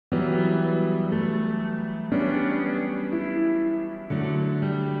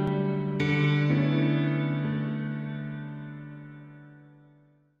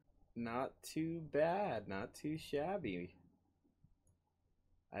not too bad, not too shabby.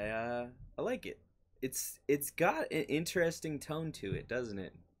 I like it. It's got an interesting tone to it, doesn't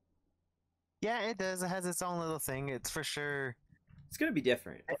it? Yeah, it does. It has its own little thing. It's for sure It's gonna be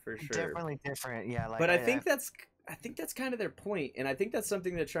different for sure. definitely different. Yeah, like But I think that's kind of their point, and I think that's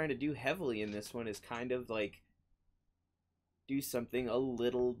something they're trying to do heavily in this one is kind of like do something a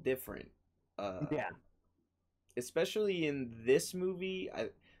little different. yeah. Especially in this movie,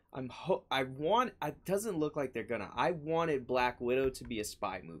 I want it doesn't look like they're gonna. I wanted Black Widow to be a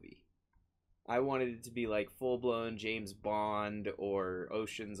spy movie. I wanted it to be like full blown James Bond or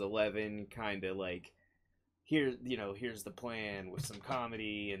Ocean's 11 kind of like here's the plan with some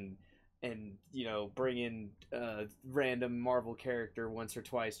comedy and bring in a random Marvel character once or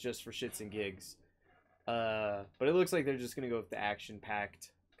twice just for shits and gigs. But it looks like they're just gonna go with the action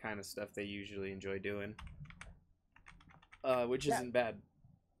packed kind of stuff they usually enjoy doing, which Yeah. isn't bad.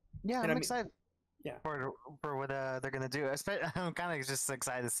 Yeah, And I I'm mean, excited yeah, for what they're gonna do. I'm kind of just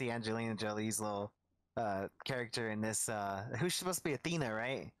excited to see Angelina Jolie's little character in this. Who's supposed to be Athena,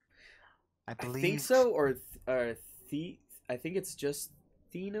 right? I I think believe so, or the I think it's just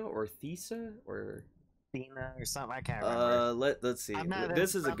Thena or Thesa or Athena or something. I can't remember. let's see.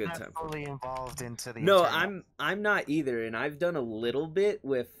 This is a I'm good not time for. fully involved into the No, Eternal. I'm not either, and I've done a little bit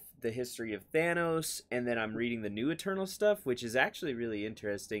with the history of Thanos, and then I'm reading the new Eternal stuff, which is actually really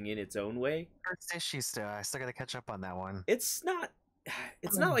interesting in its own way. First issue still. I still gotta catch up on that one. It's not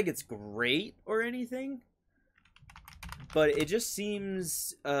it's not like it's great or anything, but it just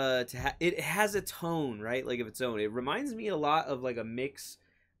seems it has a tone, right? Like of its own. It reminds me a lot of like a mix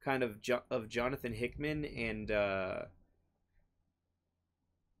kind of of Jonathan Hickman and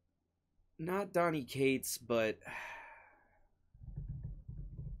not Donny Cates, but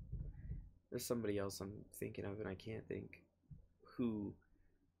there's somebody else I'm thinking of and I can't think who.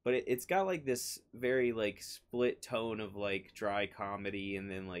 But it's got like this very like split tone of like dry comedy and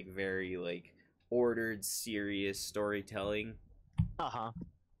then like very like ordered serious storytelling. Uh huh.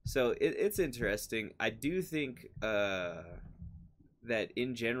 So it's interesting. I do think that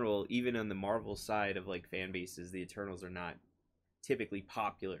in general, even on the Marvel side of like fan bases, the Eternals are not typically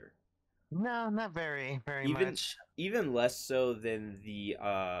popular. No, not very Even much. even less so than the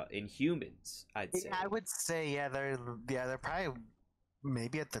Inhumans, I'd Yeah, I say. would say they're probably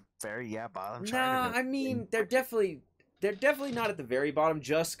maybe at the very bottom chart of Nah, it. I mean they're definitely not at the very bottom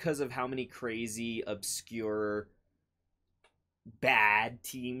just because of how many crazy, obscure, bad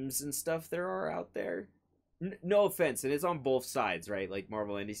teams and stuff there are out there. No offense, and it's on both sides, right? Like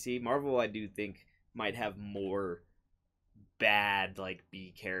Marvel and DC. Marvel, I do think might have more bad like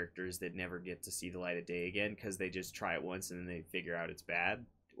B characters that never get to see the light of day again because they just try it once and then they figure out it's bad.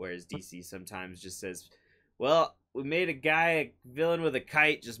 Whereas DC sometimes just says, "Well, we made a guy a villain with a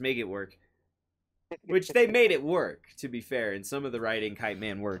kite, just make it work." Which they made it work, to be fair, and some of the writing Kite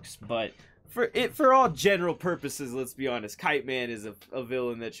Man works, but for all general purposes, let's be honest, Kite Man is a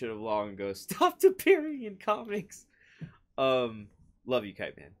villain that should have long ago stopped appearing in comics. Love you,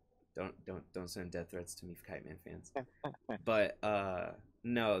 Kite Man. Don't send death threats to me, Kite Man fans. But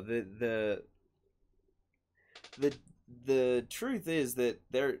no, the the truth is that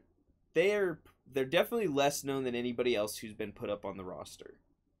they're they're definitely less known than anybody else who's been put up on the roster.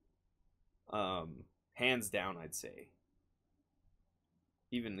 Hands down, I'd say.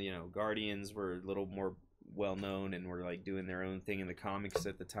 Even Guardians were a little more well known and were like doing their own thing in the comics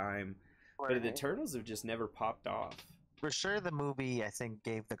at the time, but the Right. Turtles have just never popped off. For sure, the movie I think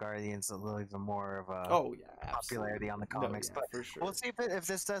gave the Guardians a little even more of a Oh yeah, popularity absolutely. on the No, comics. yeah, But for we'll sure. see if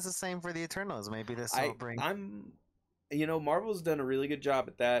this does the same for the Eternals. Maybe this will I bring. I'm Marvel's done a really good job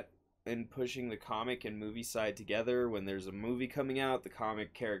at that in pushing the comic and movie side together. When there's a movie coming out, the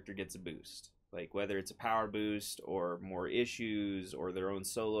comic character gets a boost. Like whether it's a power boost or more issues or their own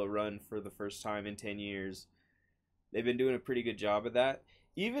solo run for the first time in 10 years. They've been doing a pretty good job of that.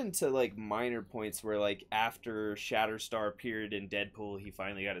 Even to like minor points where like after Shatterstar appeared in Deadpool, he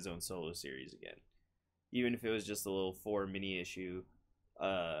finally got his own solo series again. Even if it was just a little 4 mini issue,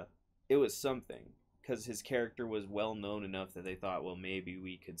 uh, it was something because his character was well known enough that they thought, well, maybe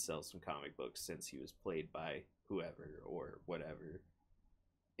we could sell some comic books since he was played by whoever or whatever.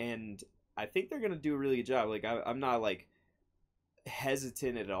 And I think they're gonna do a really good job. Like I'm not like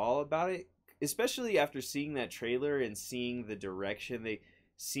hesitant at all about it, especially after seeing that trailer and seeing the direction they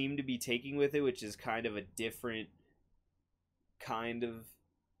seem to be taking with it, which is kind of a different kind of.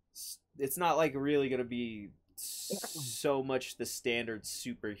 It's not like really gonna be so much the standard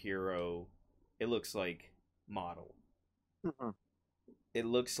superhero. It looks like model. Mhm. It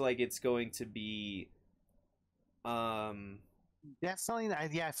looks like it's going to be um Definitely, I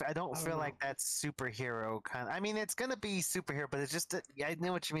don't I don't feel know. like that's superhero kind. I mean, it's gonna be superhero, but it's just yeah, I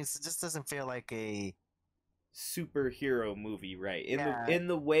know what you mean. It just doesn't feel like a Superhero movie, right? yeah, In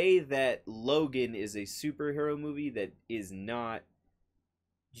the way that Logan is a superhero movie that is not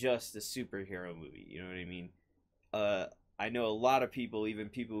just a superhero movie. You know what I mean? Uh, I know a lot of people, even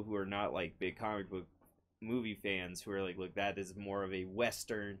people who are not like big comic book movie fans, who are like, look, that is more of a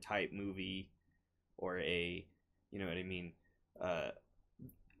Western type movie, or a, you know what I mean? Uh,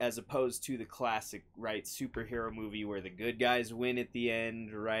 as opposed to the classic, right, superhero movie where the good guys win at the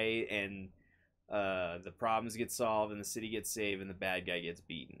end, right, and the problems get solved and the city gets saved and the bad guy gets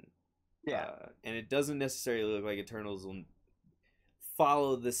beaten. yeah, And it doesn't necessarily look like Eternals will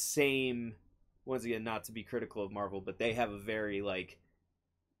follow the same. Once again, not to be critical of Marvel, but they have a very like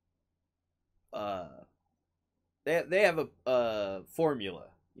uh they have a formula.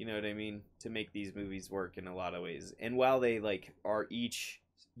 You know what I mean, to make these movies work in a lot of ways. And while they like are each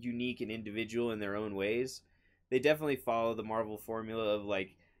unique and individual in their own ways, they definitely follow the Marvel formula of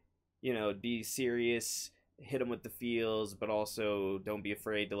like, you know, be serious, hit them with the feels, but also don't be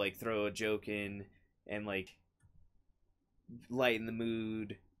afraid to like throw a joke in and like lighten the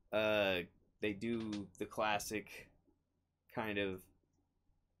mood. They do the classic kind of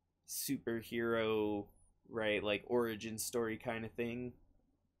superhero, right, like origin story kind of thing,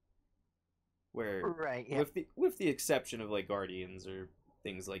 where right, yeah, with the exception of like Guardians or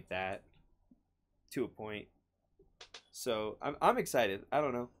things like that, to a point. So I'm excited. I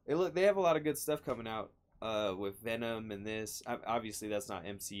don't know. Look, they have a lot of good stuff coming out. With Venom and this. Obviously, that's not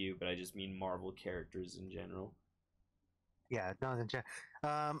MCU, but I just mean Marvel characters in general. yeah. No,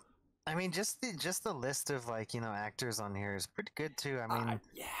 I mean, just the list of like actors on here is pretty good too. I mean,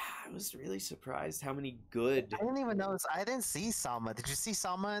 Yeah, I was really surprised how many I good. didn't even notice. I didn't see Salma. Did you see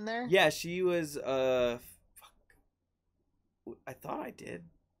Salma in there? Yeah, she was. I thought I did.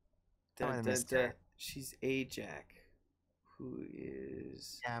 I might Dun, have dun, missed dun. her. She's Ajax, who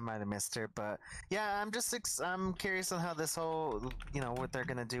is. Yeah, I might have missed her, but yeah, I'm curious on how this whole what they're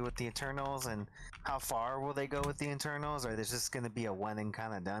gonna do with the Eternals and how far will they go with the Eternals, or there's just gonna be a one and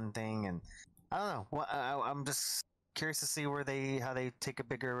kind of done thing, and I don't know. I'm just curious to see where they how they take a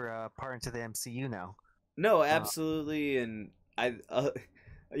bigger part into the MCU now. No, Uh, absolutely, and I. The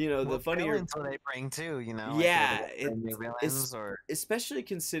what funnier. villains will they bring too? Like will they Yeah, bring new it's villains or? especially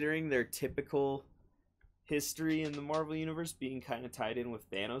considering their typical history in the Marvel universe being kind of tied in with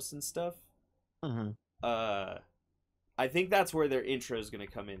Thanos and stuff. Mhm. Uh, I think that's where their intro is going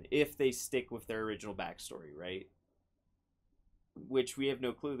to come in if they stick with their original backstory, right? Which we have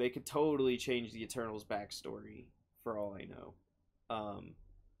no clue. They could totally change the Eternals backstory for all I know. Um,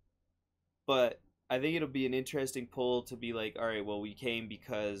 but I think it'll be an interesting pull to be like, all right, well, we came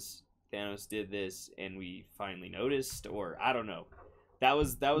because Thanos did this, and we finally noticed, or I don't know. That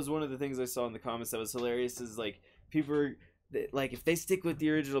was one of the things I saw in the comments that was hilarious. Is like people are like, if they stick with the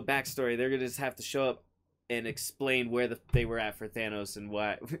original backstory, they're gonna just have to show up and explain where they were at for Thanos and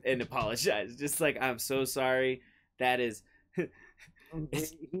why, and apologize. Just like, I'm so sorry. That is. He,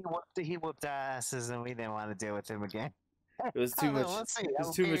 it he whooped our asses, and we didn't want to deal with him again. was I too don't know. much. Let's see. It was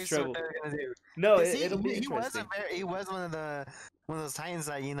I'm too much curious what trouble. they're gonna do. No, Cause it'll be he was interesting. he was one of those titans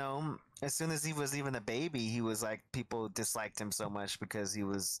that as soon as he was even a baby, he was like people disliked him so much because he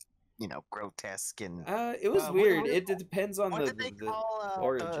was grotesque and It was weird. It depends on what did they the call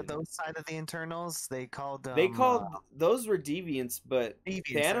origin. those side of the Internals? They called They called those were deviants, but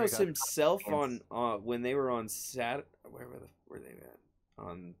deviants. There we Thanos go. himself Deviants. on when they were on Saturn, were they at?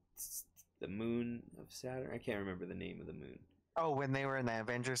 On the moon of Saturn. I can't remember the name of the moon. Oh, when they were in the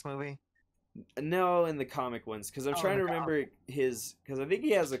Avengers movie. No, in the comic ones, because I'm Oh, in trying the to remember his. Because I think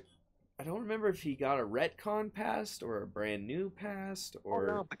he has a. I don't remember if he got a retcon past or a brand new past Oh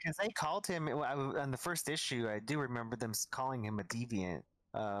no, or. because they called him on the first issue. I do remember them calling him a deviant.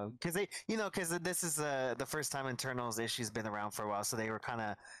 Because because this is the first time Internals issue's been around for a while, so they were kind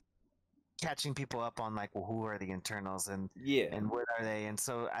of catching people up on like, well, who are the Internals Yeah. and what are they? And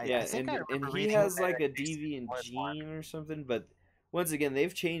so I Yeah, think I and remember he reading in has there like that a Jason deviant was one. gene or something, but once again,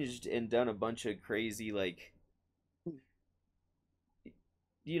 they've changed and done a bunch of crazy like,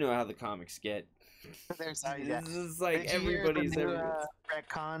 you know how the comics get. There's yeah. This is like Did you hear the everybody's new everybody's.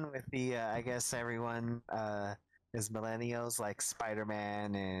 retcon with the I guess everyone is millennials like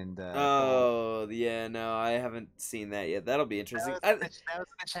Spider-Man and Thor. Oh yeah, no, I haven't seen that yet. That'll be interesting. That was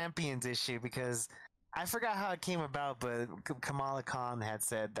the Champions issue because I forgot how it came about, but Kamala Khan had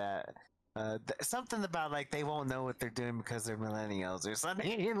said that something about like they won't know what they're doing because they're millennials or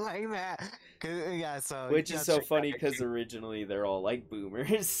something like that. Yeah, so you Which is gotta so check that funny because issue. originally they're all like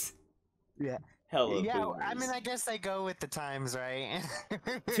boomers. Yeah, hella Yeah, I mean, boomers. I guess they go with the times, right?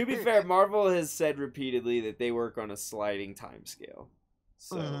 To be fair, Marvel has said repeatedly that they work on a sliding time scale.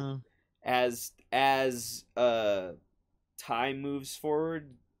 So Mhm. as time moves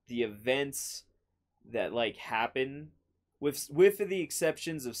forward, the events that like happen, with the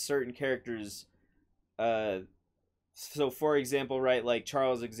exceptions of certain characters, uh so for example, right, like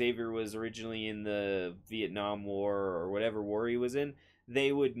Charles Xavier was originally in the Vietnam War or whatever war he was in,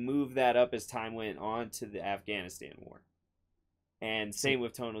 they would move that up as time went on to the Afghanistan War. And See, same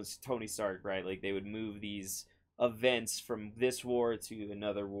with Tony Stark, right? Like they would move these events from this war to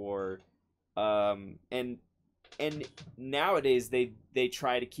another war. And nowadays they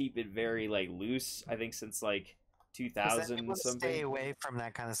try to keep it very like loose. I think since like because then you 2000 want to stay something. away from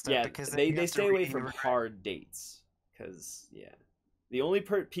that kind of stuff Yeah, because then they you they have to stay away and from rewrite. hard dates because yeah, the only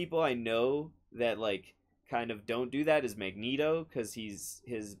people I know that like kind of don't do that is Magneto because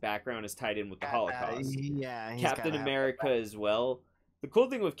his background is tied in with the Got that. Holocaust. Yeah, he's got Captain to have America as well. The cool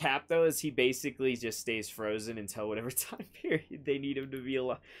thing with Cap though is he basically just stays frozen until whatever time period they need him to be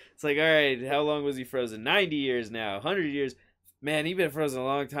alive. It's like, all right, how long was he frozen? 90 years now, 100 years. Man, he's been frozen a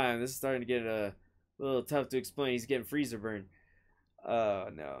long time. This is starting to get a little tough to explain. He's getting freezer burn.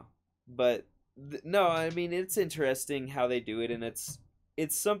 No, but no, I mean it's interesting how they do it, and it's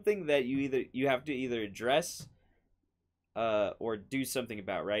something that you have to either address or do something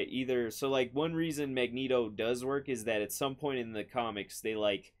about, right? Either so like one reason Magneto does work is that at some point in the comics they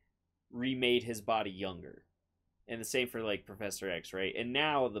like remade his body younger. And the same for like Professor X, right? And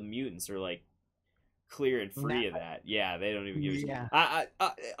now the mutants are like clear and now. free of that. Yeah, they don't even give a shit. Yeah,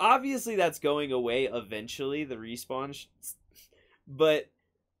 Obviously that's going away eventually, the respawn but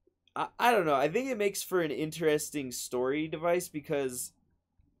I don't know. I think it makes for an interesting story device because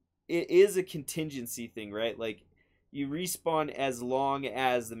it is a contingency thing, right? Like you respawn as long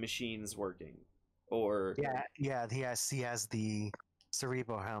as the machine's working, or yeah. He has the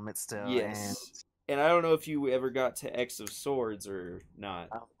cerebral helmet still, and yes. And I don't know if you ever got to X of Swords or not.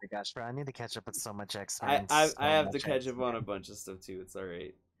 oh my gosh, bro, I need to catch up with so much X I Men, I, I so have to much catch X up on a Men. bunch of stuff too. It's all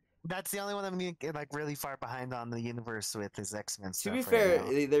right. That's the only one I'm like really far behind on the universe with is X Men To be stuff right fair,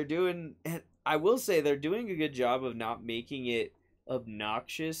 now. they're doing. I will say they're doing a good job of not making it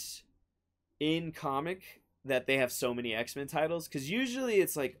obnoxious in comic that they have so many X-Men titles, because usually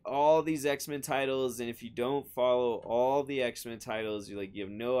it's like all these X-Men titles, and if you don't follow all the X-Men titles, you have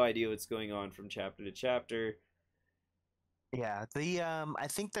no idea what's going on from chapter to chapter. Yeah, the I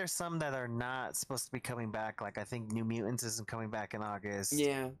think there's some that are not supposed to be coming back. Like I think New Mutants isn't coming back in August.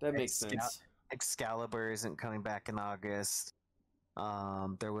 Yeah, that makes Excal- sense. Excalibur isn't coming back in August.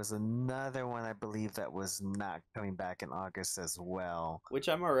 There was another one I believe that was not coming back in August as well. Which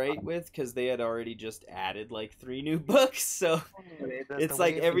I'm alright with, because they had already just added like 3 new books, so That's the it's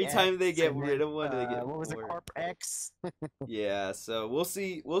like Wavy every time they X, get and rid then of one, they get what was it, more. Corp X? Yeah, so we'll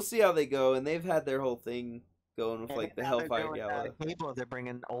see how they go, and they've had their whole thing going with And then like the now they're Hellfire doing Gala, Cable. They're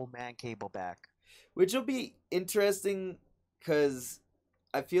bringing Old Man Cable back. which will be interesting because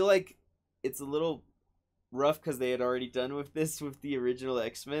I feel like it's a little rough because they had already done with this with the original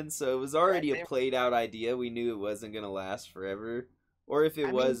X-Men, so it was Right? already a played out idea. We knew it wasn't gonna last forever, or if it I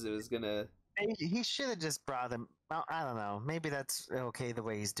mean, was, it was gonna. he should have just brought him. Well, I don't know. Maybe that's okay the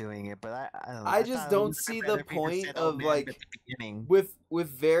way he's doing it, but I don't know. I I just thought it don't would have see been the better if he just point said Old of Man at like the beginning. with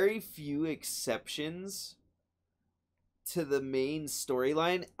very few exceptions to the main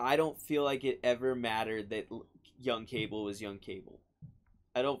storyline. I don't feel like it ever mattered that young Cable was young Cable.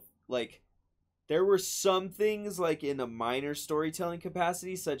 I don't like. There were some things like in a minor storytelling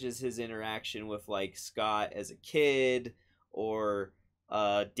capacity, such as his interaction with like Scott as a kid, or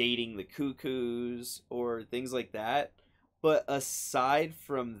dating the Cuckoos, or things like that. But aside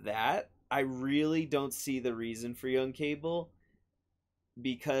from that, I really don't see the reason for young Cable,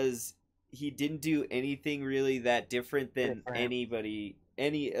 because he didn't do anything really that different than Different.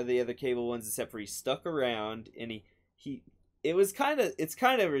 any of the other Cable ones, except for he stuck around, and he it's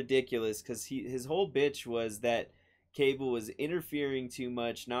kind of ridiculous because his whole bitch was that Cable was interfering too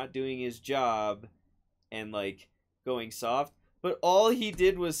much, not doing his job, and like going soft, but all he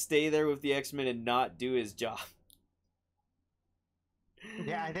did was stay there with the X-Men and not do his job.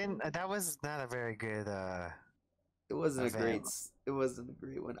 Yeah, I didn't. That was not a very good it wasn't a event. great it wasn't a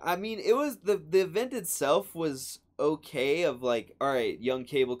great one. I mean, it was the event itself was okay, of like, all right, young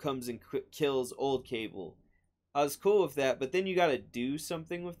Cable comes and kills old Cable. I was cool with that, but then you got to do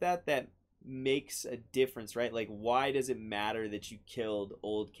something with that makes a difference, right? Like, why does it matter that you killed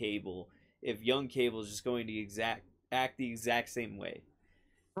old Cable if young Cable is just going to act the exact same way?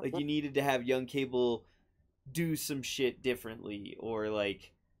 Like, you needed to have young Cable do some shit differently, or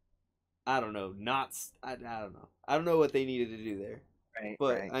like I don't know, I don't know. I don't know what they needed to do there. Right,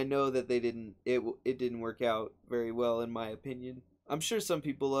 But right. I know that they didn't it didn't work out very well in my opinion. I'm sure some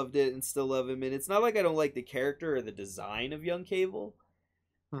people loved it and still love him, and it's not like I don't like the character or the design of young Cable,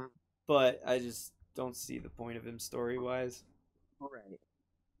 Hmm. but I just don't see the point of him story wise. Right.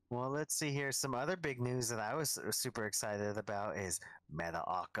 Well, let's see here. Some other big news that I was super excited about is Meta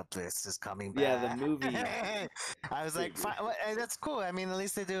Octopus is coming Yeah, the back. movie. I was like, Figure. well, that's cool. I mean, at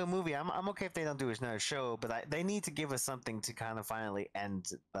least they do a movie. I'm okay if they don't do another show, but they need to give us something to kind of finally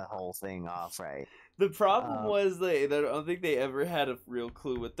end the whole thing off, right? The problem Um, was I don't think they ever had a real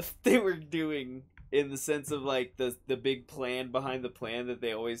clue what they were doing in the sense of like the big plan behind the plan that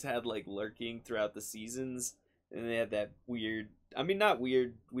they always had like lurking throughout the seasons, and they had that weird. I mean, not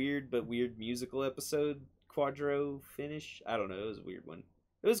weird, but weird musical episode Quadro finish. I don't know. It was a weird one.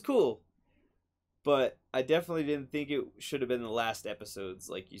 It was cool, but I definitely didn't think it should have been the last episodes,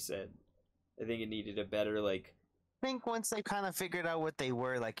 like you said. I think it needed a better like. think once they kind of figured out what they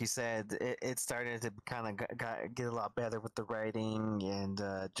were, like you said, it started to kind of get a lot better with the writing, and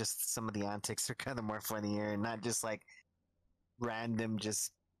just some of the antics are kind of more funnier and not just like random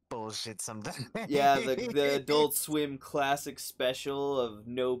just bullshit sometimes. Yeah, the Adult Swim classic special of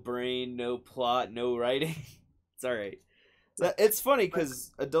no brain, no plot, no writing. It's all right. It's funny But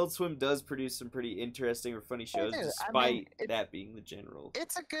because Adult Swim does produce some pretty interesting or funny I shows, do. I mean, despite that being the general.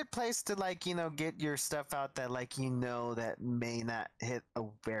 it's a good place to like get your stuff out that like that may not hit a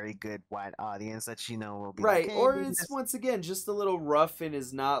very good wide audience that will be like, Right, hey, or maybe it's this. once again just a little rough and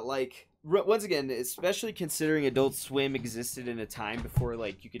is not like once again, especially considering Adult Swim existed in a time before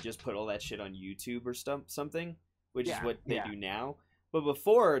like you could just put all that shit on YouTube or something, which is Yeah, what they yeah. do now. But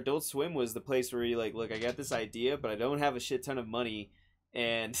before, Adult Swim was the place where you like, look, I got this idea, but I don't have a shit ton of money,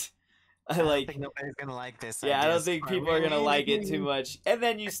 and I I don't like, think nobody's gonna like this yeah, I idea. don't think people are gonna like it too much. And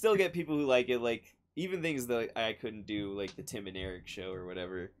then you still get people who like it, like even things that I couldn't do, like the Tim and Eric show or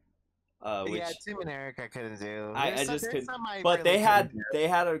whatever, Yeah, which Tim and Eric, I couldn't do. I just There's couldn't. some I But really couldn't do. they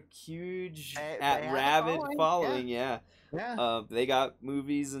had a huge They had a rabid following. Yeah, following. Yeah, yeah. they got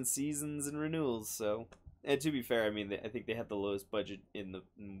movies and seasons and renewals. So, and to be fair, I mean, I think they had the lowest budget in the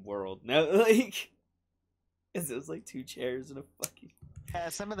world. No, like it was like two chairs and a fucking. Yeah,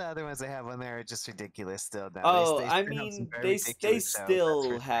 some of the other ones they have on there are just ridiculous. Still, now Oh, they I still have some mean, very they ridiculous shows. That's still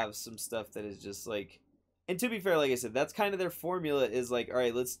for sure. have some stuff that is just like. And to be fair, like I said, that's kind of their formula. Is like, all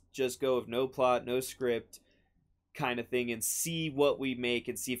right, let's just go with no plot, no script, kind of thing, and see what we make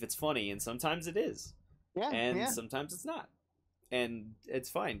and see if it's funny. And sometimes it is, Yeah, and yeah. sometimes it's not, and it's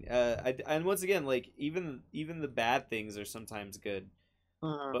fine. And once again, like even the bad things are sometimes good,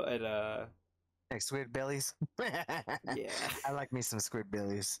 Mhm. but Like Squidbillies. yeah. I like me some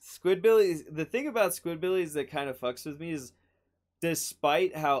Squidbillies. Squidbillies. The thing about Squidbillies that kind of fucks with me is,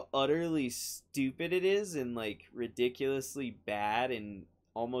 despite how utterly stupid it is and like ridiculously bad in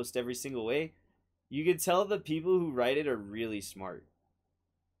almost every single way, you can tell the people who write it are really smart.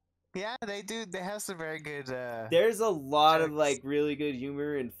 Yeah, they do. They have some very good There's a lot of jokes. like really good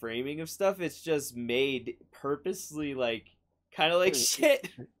humor and framing of stuff. It's just made purposely like kind of like shit.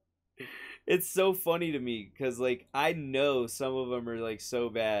 It's so funny to me because like I know some of them are like so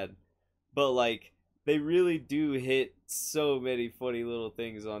bad, but like they really do hit so many funny little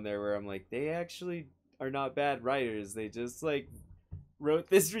things on there where I'm like, they actually are not bad writers. They just like wrote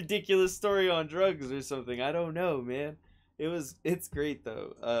this ridiculous story on drugs or something. I don't know, man. It's great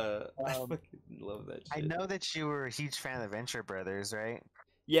though. I Um, fucking love that I shit. know that you were a huge fan of Venture Brothers, right?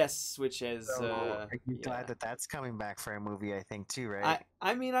 Yes, which has So are you glad yeah. that that's coming back for a movie? I think too, right?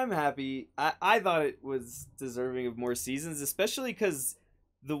 I mean I'm happy. I thought it was deserving of more seasons, especially cuz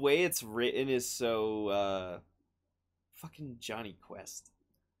the way it's written is so fucking Johnny Quest.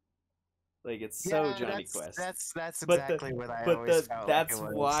 Like it's so Yeah, Johnny Quest. that's But the exactly what I but always the felt like it that's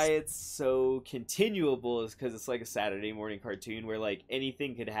why was. it's so continuable is because it's like a Saturday morning cartoon where like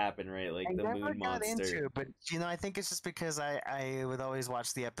anything could happen, right? Like I the never moon got monster. into it, but I think it's just because I would always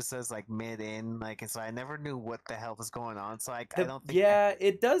watch the episodes like mid in, like, and so I never knew what the hell was going on. So I The don't think yeah,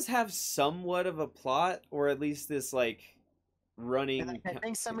 it does have somewhat of a plot, or at least this like and running. I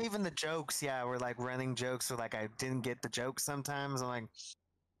think some even the jokes, yeah, were like running jokes, or like I didn't get the jokes sometimes. I'm like,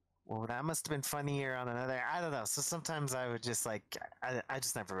 well, that must have been funnier on another. I don't know. So sometimes I would just like, I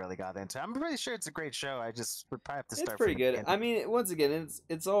just never really got into it. I'm pretty sure it's a great show. I just would probably have to It's start from pretty the good. I beginning. mean, once again,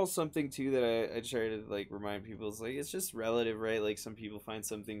 it's all something too that I try to like remind people. It's like it's just relative, right? Like some people find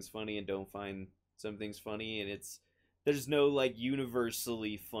some things funny and don't find some things funny, and it's there's no like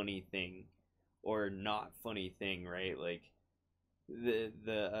universally funny thing or not funny thing, right? Like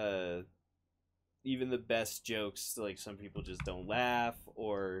the even the best jokes, like some people just don't laugh,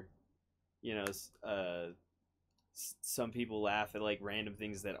 or you know, some people laugh at like random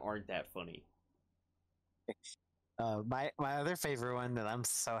things that aren't that funny. My other favorite one that I'm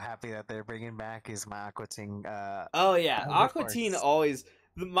so happy that they're bringing back is my Aqua Teen. Oh yeah, Hunger Aqua Teen Force. always.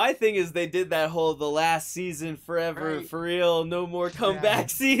 My thing is they did that whole the last season forever Right. for real, no more Yeah. comeback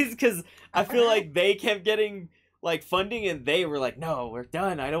seasons because I feel like they kept getting like funding and they were like, no, we're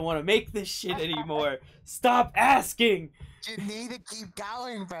done. I don't want to make this shit anymore. Stop asking. You need to keep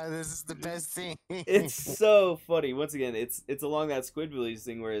going, bro. This is the best thing. It's so funny. Once again, it's along that Squidbillies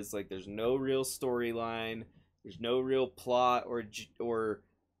thing where it's like there's no real storyline, there's no real plot or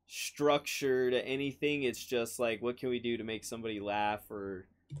structure to anything. It's just like what can we do to make somebody laugh or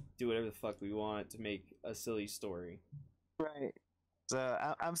do whatever the fuck we want to make a silly story. Right. So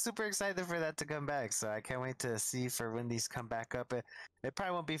I'm super excited for that to come back. So I can't wait to see for when these come back up. It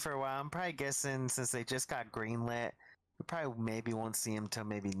probably won't be for a while. I'm probably guessing since they just got greenlit, we probably maybe won't see them till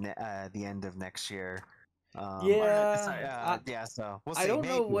maybe the end of next year. Sorry, yeah. So we'll see. I don't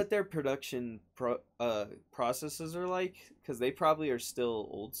know Maybe. what their production processes are like because they probably are still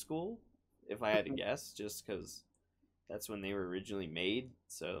old school. If I had to guess, just because that's when they were originally made,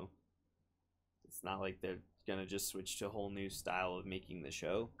 so it's not like they're gonna just switch to a whole new style of making the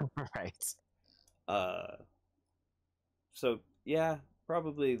show. Right. Uh, so yeah,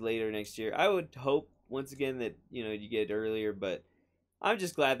 probably later next year. I would hope once again that you get earlier, but I'm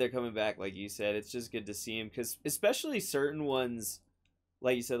just glad they're coming back. Like you said, it's just good to see them because especially certain ones,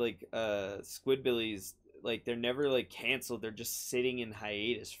 like you said, like Squidbillies, like they're never like canceled. They're just sitting in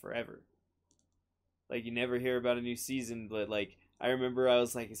hiatus forever. Like you never hear about a new season, but like I remember I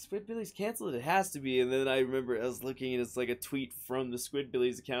was like, "Is Squidbillies canceled? It has to be." And then I remember I was looking and it's like a tweet from the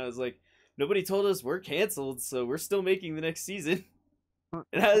Squidbillies account. I was like, "Nobody told us we're canceled, so we're still making the next season."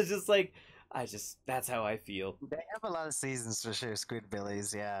 And I was just like, that's how I feel. They have a lot of seasons for sure.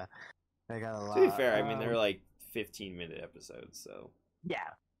 Squidbillies, yeah, they got a To be lot. fair, I mean they're like 15-minute episodes, so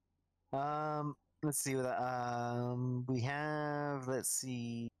Yeah. Let's see what we have. Let's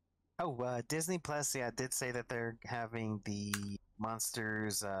see. Oh, Disney Plus. Yeah, did say that they're having the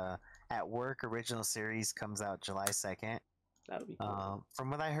Monsters at Work original series comes out July 2nd. that'll be cool. From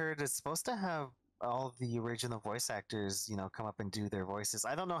what I heard, it's supposed to have all the original voice actors, come up and do their voices.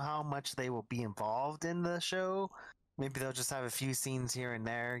 I don't know how much they will be involved in the show. Maybe they'll just have a few scenes here and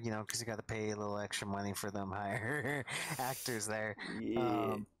there, because you got to pay a little extra money for them hire actors there.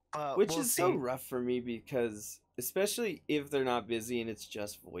 Yeah. But Which we'll is so see. rough for me because especially if they're not busy and it's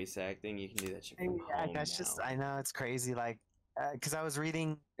just voice acting, you can do that shit from Yeah, home that's just, now. I know it's crazy. Like, because I was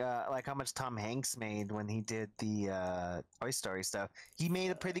reading like how much Tom Hanks made when he did the Toy Story stuff. He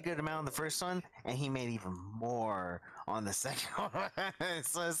made a pretty good amount on the first one, and he made even more on the second one.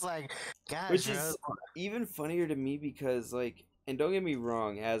 So it's like, gosh, Which bro. is even funnier to me because like and don't get me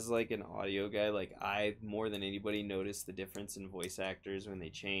wrong, as like an audio guy, like I more than anybody notice the difference in voice actors when they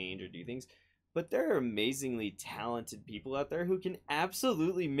change or do things. But there are amazingly talented people out there who can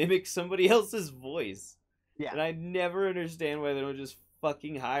absolutely mimic somebody else's voice. Yeah. And I never understand why they don't just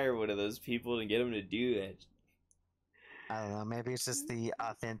fucking hire one of those people and get them to do that. I don't know. Maybe it's just the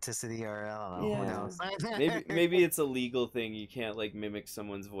authenticity, or I don't know. Who Yeah. knows? Maybe it's a legal thing. You can't like mimic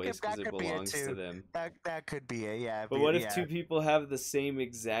someone's voice because That it could be it belongs to too. them. That could be it. Yeah. But what if two people have the same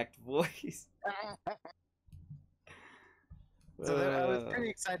exact voice? So I was pretty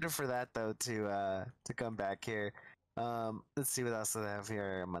excited for that though to come back here. Let's see what else I have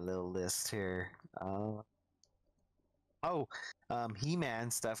here on my little list here.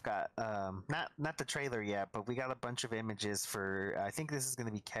 He-Man stuff got not the trailer yet, but we got a bunch of images for. I think this is going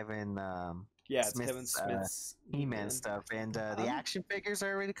to be Kevin yeah, it's Smith's, Kevin Smith's He-Man stuff, and the action figures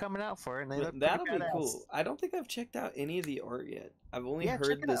are already coming out for it, and they look that'll pretty be badass. cool. I don't think I've checked out any of the art yet. I've only Yeah,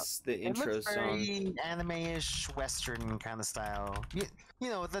 heard check it out. the It intro looks song. very anime-ish, Western kind of style.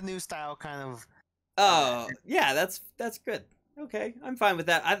 The new style kind of. Oh, yeah, that's good. Okay, I'm fine with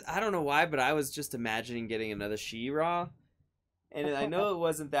that. I don't know why, but I was just imagining getting another She-Ra, and I know it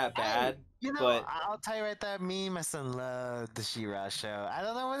wasn't that bad. But I'll tell you right there, me and my son loved the She-Ra show. I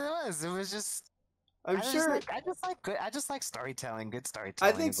don't know what it was. It was just. I'm sure. I just like storytelling. Good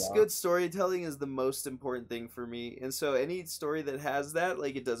storytelling. I think as well. good storytelling is the most important thing for me, and so any story that has that,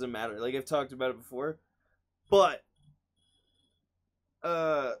 like, it doesn't matter. Like I've talked about it before, but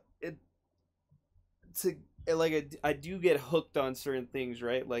I do get hooked on certain things,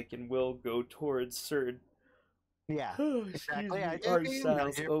 right? Like, and will go towards certain Exactly. art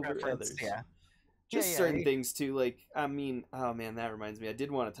styles over others. Yeah. Just certain things too. Like, I mean, oh man, that reminds me. I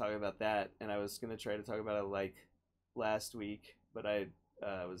did want to talk about that, and I was gonna try to talk about it like last week, but I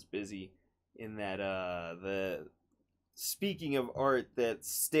was busy. In that speaking of art that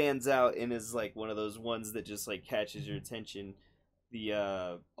stands out and is like one of those ones that just like catches your attention,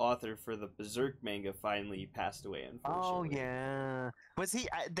 the author for the Berserk manga finally passed away, Oh unfortunately. yeah. Was he?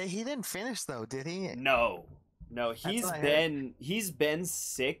 He didn't finish though, did he? No, no, That's what I heard. he's been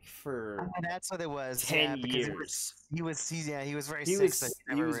sick for That's what it was. Yeah, 10 because years. he was very He sick, so was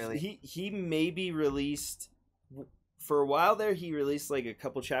he never really. he maybe released for a while there. He released like a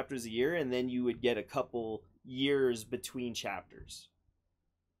couple chapters a year, and then you would get a couple years between chapters.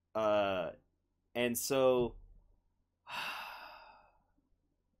 Uh, and so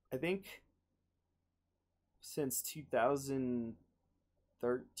I think since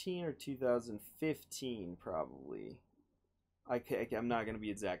 2013 or 2015, probably. I'm not going to be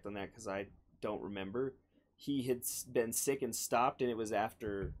exact on that because I don't remember. He had been sick and stopped, and it was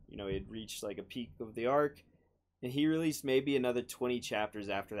after, you know, he had reached like a peak of the arc, and he released maybe another 20 chapters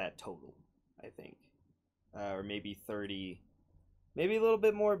after that total, I think, or maybe 30, maybe a little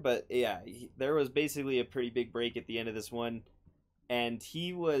bit more. But yeah, there was basically a pretty big break at the end of this one, and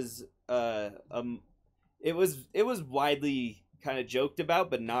he was it was widely kind of joked about,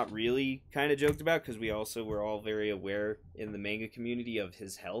 but not really kind of joked about, because we also were all very aware in the manga community of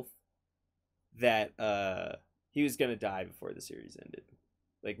his health, that he was gonna die before the series ended.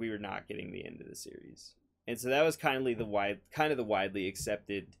 Like, we were not getting the end of the series, and so that was kind of the widely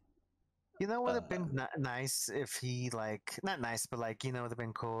accepted. You know, would have Uh, been nice if he like not nice, but like would have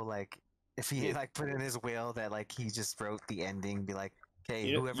been cool like if he it, like put in his will that like he just wrote the ending, be like, okay, you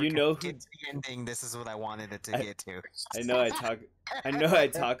whoever you can know who get to the ending, this is what I wanted it to I, get to. I know I know I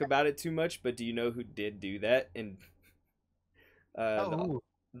talk about it too much, but do you know who did do that? And uh, the Oh,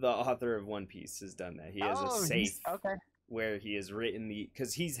 the author of One Piece has done that. He has a he's safe okay. where he has written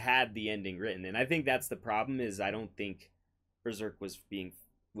because he's had the ending written, and I think that's the problem. Is I don't think Berserk was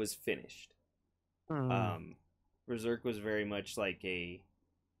finished. Hmm. Um, Berserk was very much like a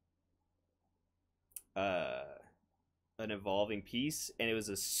uh an evolving piece, and it was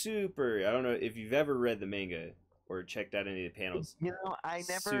a super. I don't know if you've ever read the manga or checked out any of the panels. You know, I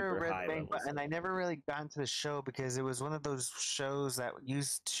never Super read high the manga, levels and of I it. never really got into the show because it was one of those shows that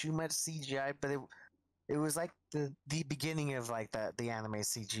used too much CGI, but it was like the beginning of like the anime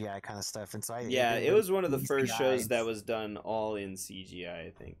CGI kind of stuff, and so it Yeah, didn't it really was one of the please the first shows that eyes. was done all in CGI,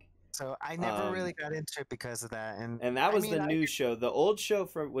 I think. So I never Um, really got into it because of that. And and that I was mean, the I new show. The old show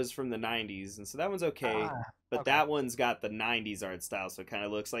was from the '90s, and so that one's okay. But okay. that one's got the '90s art style, so it kind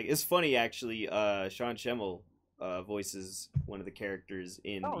of looks like it's funny actually. Sean Schemmel voices one of the characters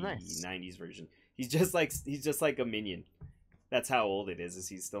in Oh, the nice. '90s version. He's just like a minion. That's how old it is. Is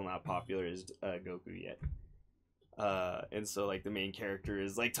he's still not popular as Goku yet. And so like the main character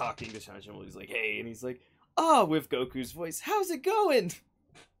is like talking to Sean Schemmel. He's like, "Hey," and he's like, "Ah," with Goku's voice. "How's it going?"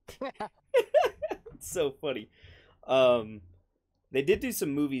 It's so funny. Um, they did do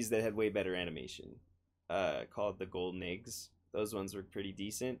some movies that had way better animation, called The Golden Eggs. Those ones were pretty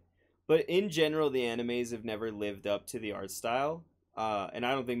decent. But in general, the animes have never lived up to the art style. And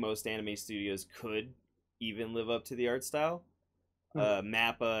I don't think most anime studios could even live up to the art style.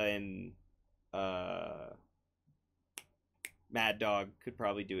 Mappa and uh, Mad Dog could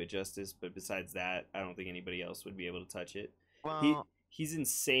probably do it justice, but besides that, I don't think anybody else would be able to touch it. Well, He's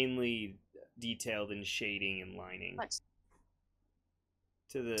insanely detailed in shading and lining nice.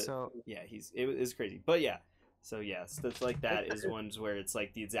 to the So yeah it's crazy, but yeah, so yeah, stuff like that is ones where it's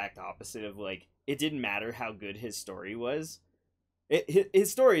like the exact opposite of like it didn't matter how good his story was. His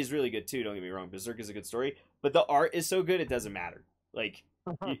story is really good too, don't get me wrong. Berserk is a good story, but the art is so good it doesn't matter. Like,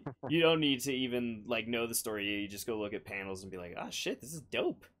 you don't need to even like know the story. You just go look at panels and be like, oh shit, this is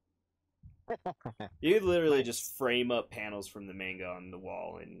dope. You could literally nice, just frame up panels from the manga on the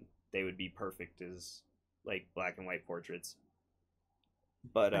wall and they would be perfect as like black and white portraits.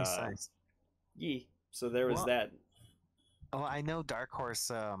 But nice. yeah, so there was Well, that. I know Dark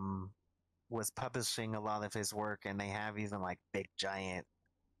Horse was publishing a lot of his work, and they have even like big giant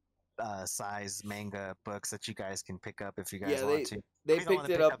size manga books that you guys can pick up if you guys Yeah, want to. they If you don't want picked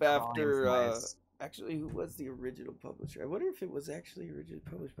to it pick up up the volume after size. actually, who was the original publisher? I wonder if it was actually originally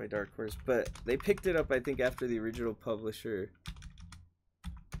published by Dark Horse, but they picked it up I think after the original publisher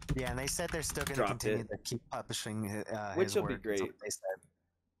Yeah, and they said they're still going to dropped continue it, to keep publishing which his will be work. That's what great. they said.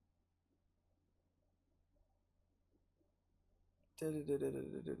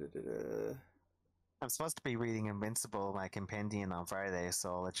 I'm supposed to be reading Invincible, my compendium, on Friday, so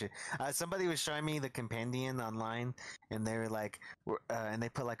I'll let you. Somebody was showing me the compendium online, and they were like, and they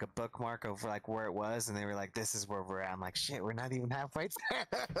put like a bookmark over like where it was, and they were like, "This is where we're at." I'm like, "Shit, we're not even halfway there."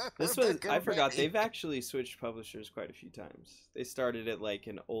 This The was I forgot compendium. they've actually switched publishers quite a few times. They started at like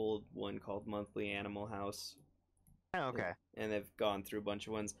an old one called Monthly Animal House, Oh, and okay. they've gone through a bunch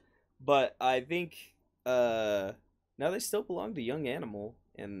of ones. But I think uh, now they still belong to Young Animal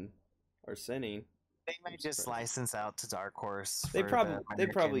and are sending. They I'm might just surprised. license out to Dark Horse for the They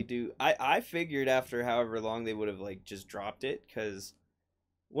probably American. do. I figured after however long they would have like just dropped it because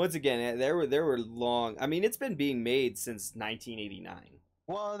once again there were long. I mean, it's been being made since 1989.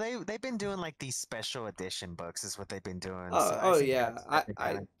 Well, they've been doing like these special edition books, is what they've been doing. So Oh I think yeah, that's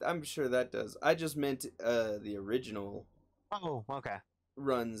kind of. I'm sure that does. I just meant the original Oh, okay.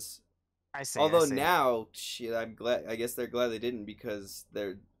 runs. I see. I Although see. now, shit, I'm glad. I guess they're glad they didn't because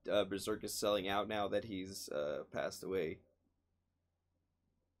their Berserk is selling out now that he's passed away.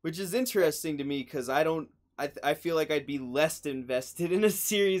 Which is interesting to me because I don't. I feel like I'd be less invested in a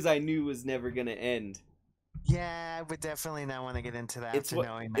series I knew was never gonna end. Yeah, I would definitely not want to get into that It's after what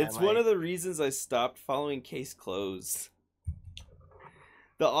knowing that. it's one Like, of the reasons I stopped following Case Closed.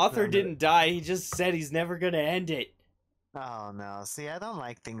 The author no. didn't die. He just said he's never gonna end it. Oh no. See, I don't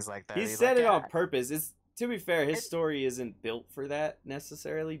like things like He that. said Like, it on purpose. It's to be fair, his it, story isn't built for that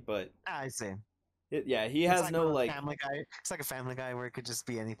necessarily, but I see. yeah, he It's has like no a like Family Guy. It's like a Family Guy where it could just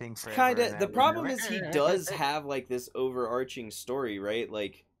be anything forever kind and of. The ever and problem is he ever. does have like this overarching story, right?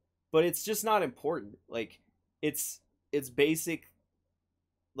 Like, but it's just not important. Like, it's basic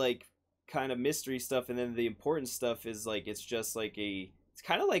like kind of mystery stuff, and then the important stuff is like it's just like it's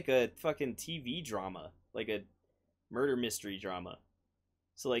kind of like a fucking TV drama, like a murder mystery drama.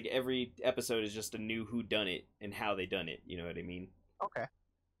 So like every episode is just a new who done it and how they done it. You know what I mean? Okay.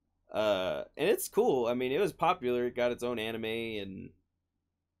 And it's cool. I mean, it was popular. It got its own anime, and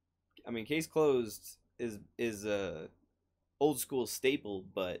I mean, Case Closed is a old school staple,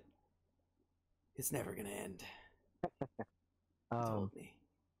 but it's never gonna end. He Um, told me.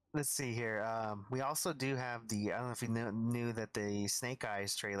 let's see here. We also do have the. I don't know if you knew that the Snake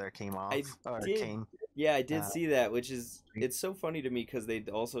Eyes trailer came I off or did. came. Yeah, I did Uh, see that, which is it's so funny to me because they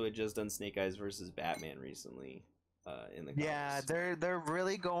also had just done Snake Eyes versus Batman recently, in the yeah, comics. they're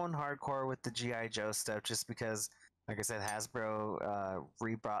really going hardcore with the GI Joe stuff, just because, like I said, Hasbro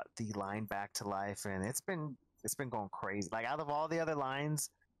rebrought the line back to life, and it's been going crazy. Like out of all the other lines,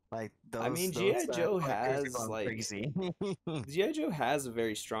 like I mean, those GI Joe characters are has going like crazy. GI Joe has a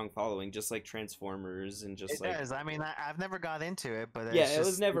very strong following, just like Transformers and just It like does. I mean, I've never got into it, but yeah, it's it was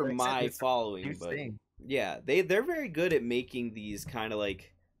just never like I said, my it's a following, huge but thing. yeah, they're very good at making these kind of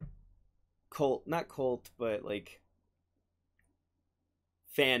like cult, not cult, but like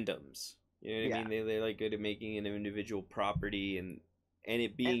fandoms. You know what I Yeah. mean? They're like good at making an individual property and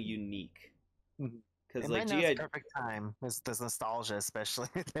it being And unique. Mhm. Because and like right now it's GI, perfect time. This nostalgia, especially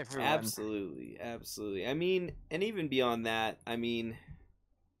with everyone. absolutely, absolutely. I mean, and even beyond that, I mean,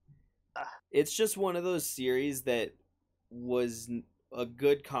 Uh, it's just one of those series that was a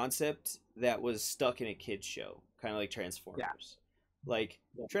good concept that was stuck in a kids show, kind of like yeah. Transformers. Like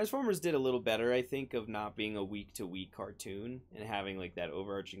Yeah. Transformers did a little better, I think, of not being a week to week cartoon and having like that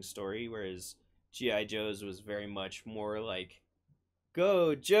overarching story, whereas GI Joe's was very much more like,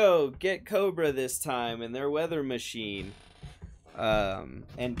 "Go Joe, get Cobra this time," and their weather machine,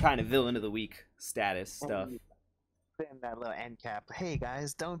 and kind of villain of the week status stuff. And then that little end cap. Hey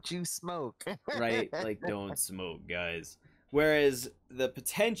guys, don't you smoke? Right? Like, don't smoke, guys. Whereas the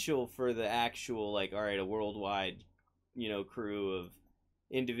potential for the actual, like, all right, a worldwide, crew of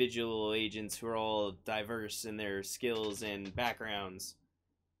individual agents who are all diverse in their skills and backgrounds,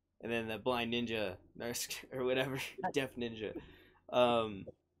 and then the blind ninja or whatever, deaf ninja. Um,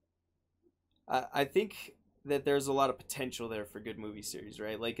 I think that there's a lot of potential there for good movie series,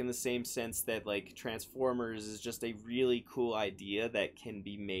 right? Like in the same sense that like Transformers is just a really cool idea that can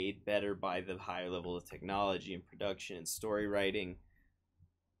be made better by the higher level of technology and production and story writing.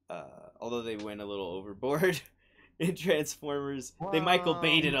 Although they went a little overboard in Transformers, they Michael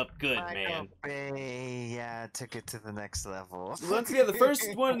Bay'd it up good, Michael man. Bay, yeah, took it to the next level. Once again, the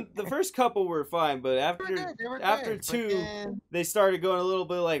first couple were fine, but They were after good, but two, then they started going a little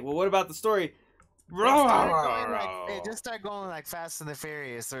bit like, well, what about the story? it just started going like Fast and the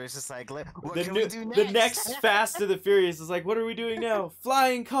Furious, so it's just like, what The can we new, do the next? next Fast and the Furious is like, what are we doing now?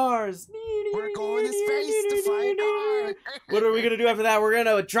 Flying cars. We're going to space to fly a car. What are we gonna do after that? We're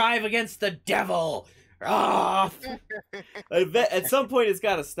gonna drive against the devil. Ah! At some point, it's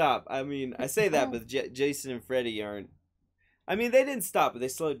got to stop. I mean, I say that, but Jason and Freddy aren't. I mean, they didn't stop, but they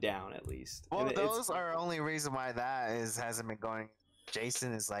slowed down at least. Well, And those are only reason why that hasn't been going.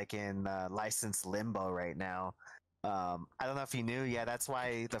 Jason is like in licensed limbo right now. I don't know if you knew. Yeah, that's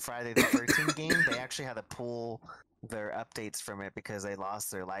why the Friday the 13th game, they actually had to pull their updates from it because they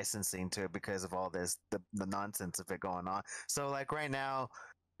lost their licensing to it because of all this the nonsense of it going on. So like right now,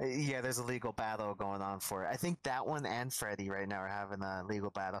 Yeah, there's a legal battle going on for it. I think that one and Freddy right now are having a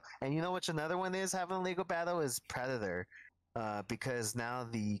legal battle. And you know which another one is having a legal battle is Predator, because now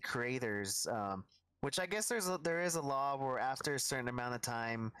the creators, which I guess there is a law where after a certain amount of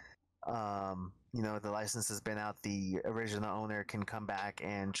time, the license has been out, the original owner can come back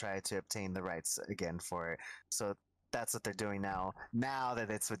and try to obtain the rights again for it. So that's what they're doing now. Now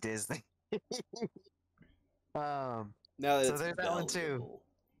that it's with Disney. um, Now that so it's there's that one too.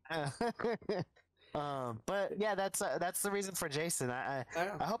 valuable. But yeah, that's the reason for Jason. I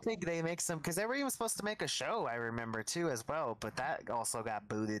know. I hope they make some, because they were even supposed to make a show. I remember too as well, but that also got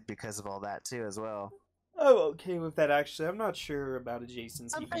booted because of all that too as well. I'm okay with that, actually. I'm not sure about a Jason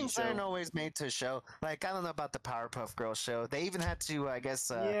Some TV things aren't show. always made to show. Like I don't know about the Powerpuff Girls show. They even had to, I guess,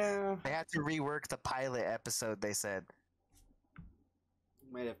 Yeah, they had to rework the pilot episode. They said.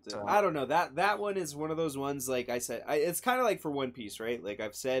 might have to. So, I don't know. That one is one of those ones. Like I said, it's kind of like for One Piece, right? Like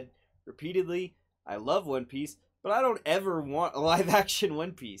I've said repeatedly, I love One Piece, but I don't ever want a live action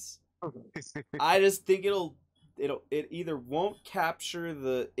One Piece. I just think it either won't capture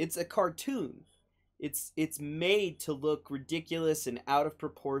the. It's a cartoon. It's made to look ridiculous and out of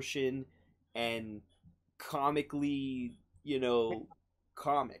proportion and comically,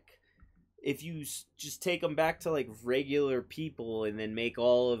 comic. If you just take them back to like regular people and then make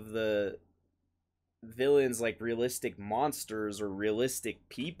all of the villains like realistic monsters or realistic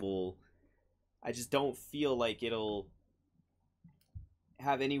people, I just don't feel like it'll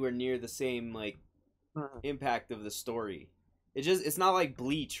have anywhere near the same like impact of the story. It's not like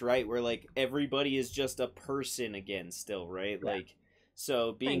Bleach, right, where like everybody is just a person again still, right? Yeah. Like,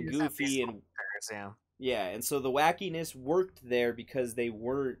 so being goofy and yeah, and so the wackiness worked there because they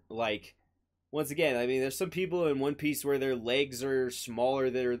weren't like, once again, I mean, there's some people in One Piece where their legs are smaller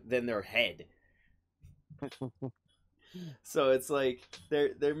than their head. So it's like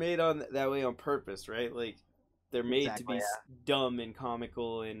they're made on that way on purpose, right? Like they're made to be dumb and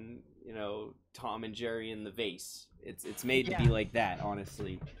comical and, Tom and Jerry in the vase. It's made to be like that,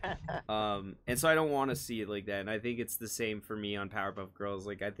 honestly. And so I don't want to see it like that. And I think it's the same for me on Powerpuff Girls.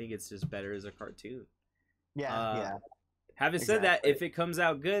 Like I think it's just better as a cartoon. Yeah. Having said that, if it comes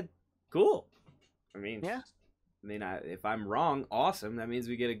out good, cool. I mean, if I'm wrong, awesome. That means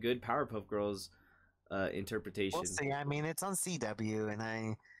we get a good Powerpuff Girls interpretation. We'll see. I mean, it's on CW,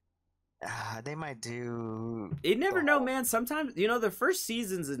 and they might do. You never know, man. Sometimes the first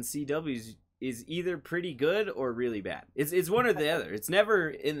seasons in CW is either pretty good or really bad. It's one or the other. It's never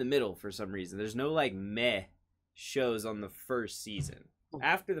in the middle for some reason. There's no like meh shows on the first season.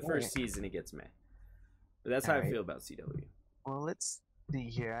 After the first season, it gets meh. But that's how I feel about CW. Well, let's see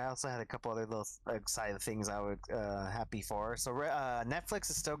here. I also had a couple other little excited things I was happy for. So Netflix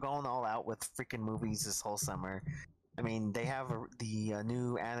is still going all out with freaking movies this whole summer. I mean, they have the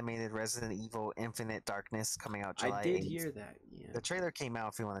new animated Resident Evil Infinite Darkness coming out July 8th. I did hear that, yeah. The trailer came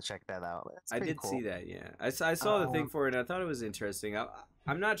out if you want to check that out. I did see that, yeah. I saw the thing for it, and I thought it was interesting.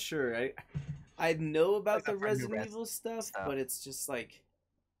 I'm not sure. I know about the Resident Evil stuff, but it's just like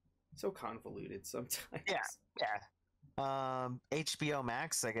so convoluted sometimes. Yeah. HBO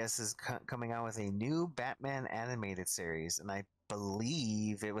Max, I guess, is coming out with a new Batman animated series, and I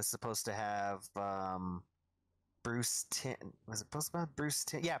believe it was supposed to have Bruce Timm. Was it supposed to have Bruce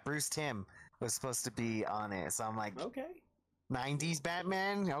Timm? Yeah, Bruce Timm was supposed to be on it. So I'm like, okay, 90s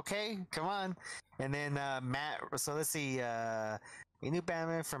Batman. Okay, come on. And then Matt. So let's see. A new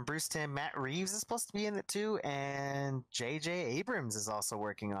Batman from Bruce Timm. Matt Reeves is supposed to be in it too, and J.J. Abrams is also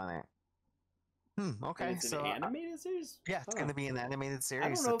working on it. Okay, it's an animated series? Yeah, it's going to be an animated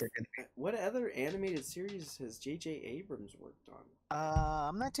series. I don't know what other animated series has J.J. Abrams worked on.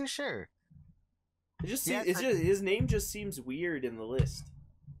 I'm not too sure. It just seems, his name just seems weird in the list.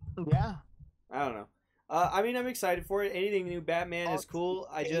 Yeah, I don't know. I mean, I'm excited for it. Anything new Batman is cool.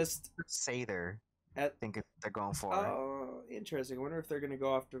 I just Seder. I think they're going for. Oh, interesting. I wonder if they're going to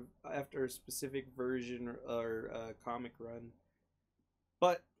go after a specific version or comic run.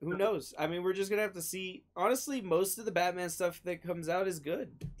 But who knows? I mean, we're just going to have to see. Honestly, most of the Batman stuff that comes out is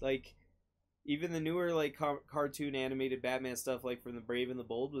good. Like, even the newer, like, cartoon animated Batman stuff, like, from The Brave and the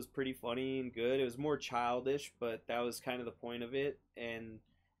Bold was pretty funny and good. It was more childish, but that was kind of the point of it. And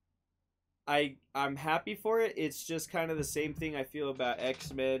I'm happy for it. It's just kind of the same thing I feel about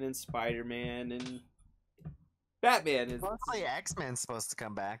X-Men and Spider-Man and Batman. Mostly X-Men's supposed to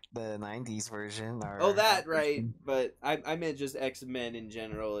come back, the 90s version. That, right. But I meant just X-Men in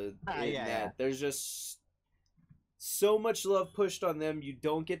general. There's just so much love pushed on them. You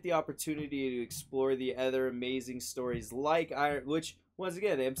don't get the opportunity to explore the other amazing stories like Iron, which, once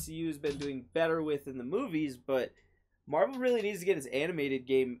again, the MCU has been doing better with in the movies, but Marvel really needs to get its animated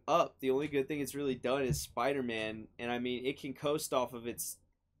game up. The only good thing it's really done is Spider-Man, and I mean it can coast off of its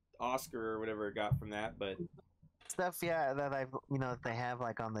Oscar or whatever it got from that, but Stuff, yeah, that I've they have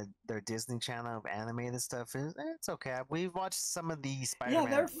like on their Disney Channel of animated stuff is it's okay. We've watched some of the yeah,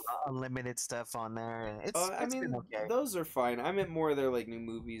 Spider-Man Unlimited stuff on there, and I it's been mean, okay. those are fine. I meant more of their like new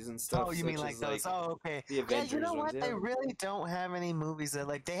movies and Oh, stuff, you mean such like as those? like Oh, okay. the Yeah, you Avengers know ones. what? They Yeah, really don't have any movies that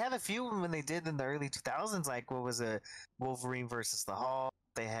like they had a few when they did in the early 2000s. Like what was it, Wolverine versus the Hulk?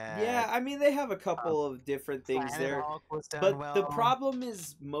 They yeah. had I mean, they have a um, couple of different things Planet there, Hulk was done but the well. problem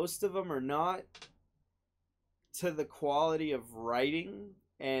is most of them are not to the quality of writing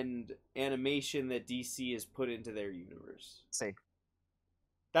and animation that DC has put into their universe. See,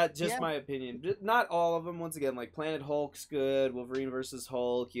 That's just yeah, my opinion. Not all of them. Once again, like Planet Hulk's good. Wolverine versus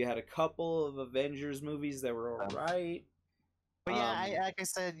Hulk. You had a couple of Avengers movies that were um, alright. but yeah, like I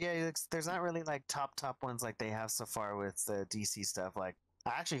said, yeah, there's not really like top ones like they have so far with the DC stuff. Like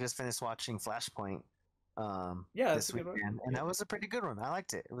I actually just finished watching Flashpoint Yeah, that's a this good one. weekend, and Yeah, that was a pretty good one. I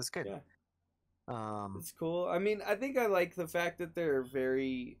liked it. It was good. yeah, Um, it's cool. I mean, I think I like the fact that they're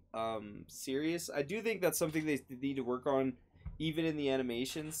very serious. I do think that's something they need to work on, even in the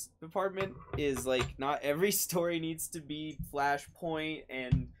animations department. Is like not every story needs to be Flashpoint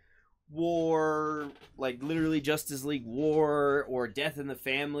and war, like literally Justice League War or Death in the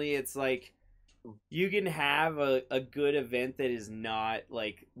Family. It's like you can have a good event that is not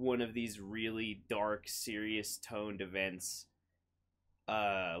like one of these really dark, serious toned events.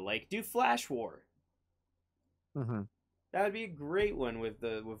 Like do Flash War. mhm. That would be a great one with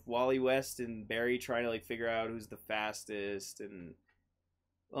Wally West and Barry trying to like figure out who's the fastest and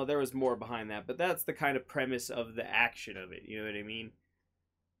well, there was more behind that, but that's the kind of premise of the action of it. You know what I mean?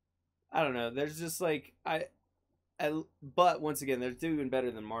 I don't know. There's just like but once again, they're doing better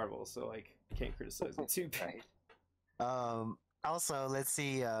than Marvel, so like can't criticize them too bad. Also, let's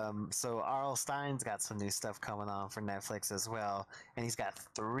see. So R.L. Stein's got some new stuff coming on for Netflix as well, and he's got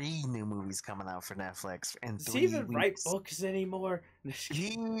 3 new movies coming out for Netflix in Does he 3 even write weeks. books anymore?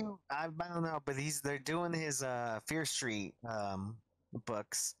 He, I don't know, but they're doing his Fear Street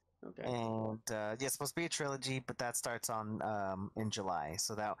books, Okay. and yeah, it's supposed to be a trilogy, but that starts on in July.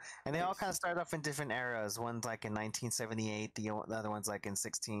 So that and they all Nice. kind of start off in different eras. One's like in 1978, the other one's like in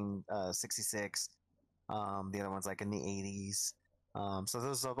 1666. The other one's like in the 80s. So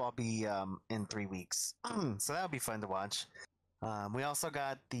those will all be in 3 weeks. So that'll be fun to watch. We also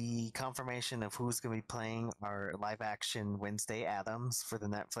got the confirmation of who's going to be playing our live action Wednesday Addams for the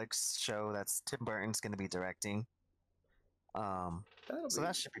Netflix show that's Tim Burton's going to be directing. So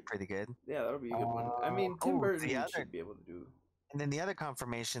that should be pretty good. Yeah, that'll be a good one. I mean, Tim Burton should be able to do. And then the other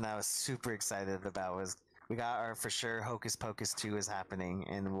confirmation I was super excited about was we got our for sure Hocus Pocus 2 is happening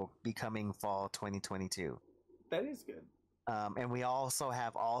and will be coming fall 2022. That is good. And we also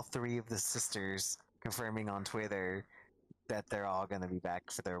have all 3 of the sisters confirming on Twitter that they're all going to be back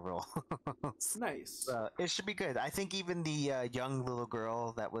for their roles. Nice. It should be good. I think even the young little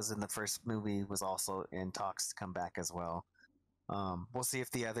girl that was in the first movie was also in talks to come back as well. We'll see if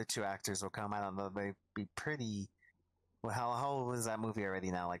the other 2 actors will come. I don't know. They'd be pretty. Well, how old is that movie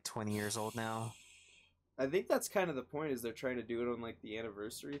already now? Like 20 years old now? I think that's kind of the point is they're trying to do it on like the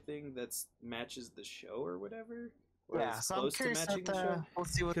anniversary thing that's matches the show or whatever. Or Yeah, is so I'm close to curious matching the show. we'll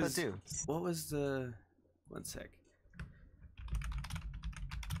see what they 'Cause do. What was the one sec?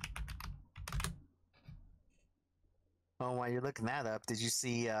 Oh, while you're looking that up, did you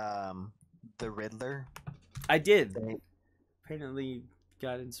see the Riddler? I did. They- Apparently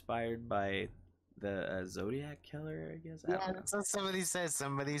got inspired by the Zodiac killer, I guess. I Yeah, don't know. that's what somebody said.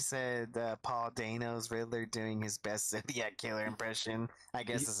 Somebody said Paul Dano's Riddler doing his best Zodiac killer impression. I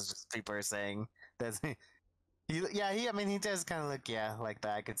guess this is just people are saying that. I mean, he does kind of look, like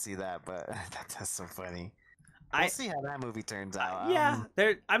that. I could see that, but that's so funny. We'll see how that movie turns out. Yeah,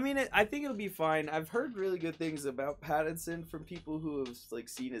 I mean, I think it'll be fine. I've heard really good things about Pattinson from people who have like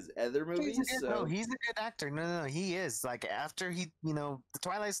seen his other movies. No, he's a good actor. No, he is. Like after the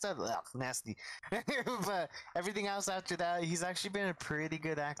Twilight stuff, nasty. But everything else after that, he's actually been a pretty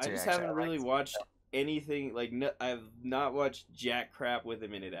good actor. I just haven't really watched anything like I've not watched jack crap with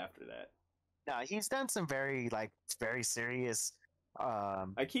him in it after that. No, he's done some very serious.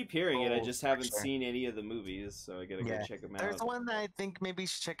 I keep hearing it. I just haven't seen any of the movies, so I gotta go check them out. There's one that I think maybe you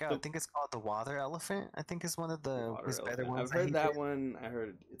should check out. I think it's called The Water Elephant. I think is one of his better ones. I've heard that one. I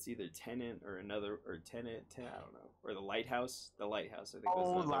heard it's either Tenant or Tenet. I don't know, or The Lighthouse. The Lighthouse. I think.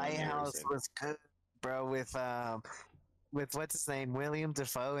 Was Lighthouse was good, bro. With what's his name, William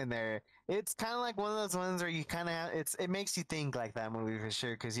Dafoe in there. It's kind of like one of those ones where you kind of it makes you think like that movie for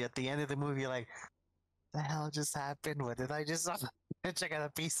sure. Because at the end of the movie, you're like, the hell just happened? What did I just check out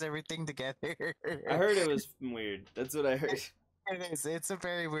to piece everything together? I heard it was weird. That's what I heard. It is. It's a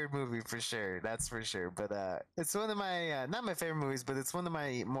very weird movie for sure. That's for sure. But it's one of my not my favorite movies, but it's one of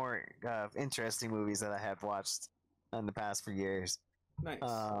my more interesting movies that I have watched in the past few years. Nice.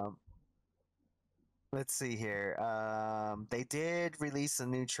 Let's see here. They did release a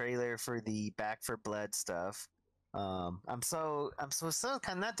new trailer for the Back for Blood stuff. I'm so kind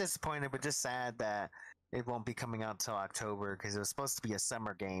of not disappointed, but just sad that it won't be coming out till October because it was supposed to be a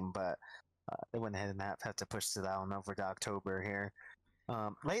summer game, but they went ahead and have to push it out over to October here.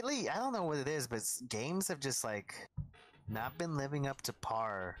 Lately, I don't know what it is, but games have just like not been living up to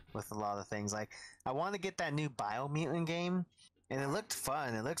par with a lot of things. Like, I want to get that new Biomutant game, and it looked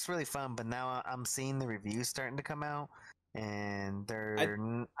fun. It looks really fun, but now I'm seeing the reviews starting to come out, and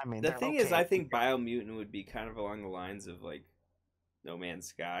the thing is, I think Biomutant would be kind of along the lines of like No Man's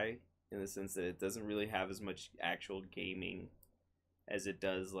Sky, in the sense that it doesn't really have as much actual gaming as it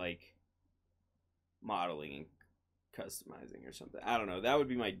does like modeling and customizing or something. I don't know. That would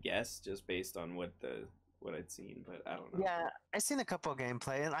be my guess, just based on what I'd seen, but I don't know. Yeah, I seen a couple of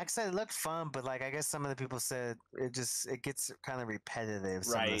gameplay, and like I said, it looked fun, but like I guess some of the people said it gets kind of repetitive.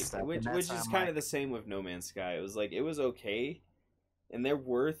 Some of the Right, stuff, which is kind of the same with No Man's Sky. It was like it was okay, and there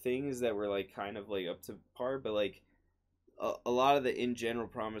were things that were like kind of like up to par, but like a lot of the in general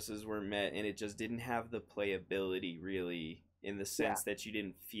promises weren't met, and it just didn't have the playability really, in the sense that you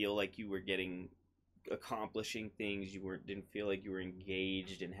didn't feel like you were accomplishing things. You didn't feel like you were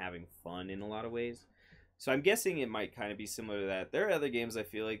engaged and having fun in a lot of ways. So I'm guessing it might kind of be similar to that. There are other games I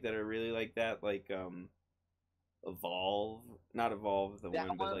feel like that are really like that, like not Evolve the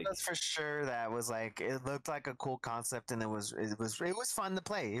one, but like that's for sure. That was like it looked like a cool concept, and it was fun to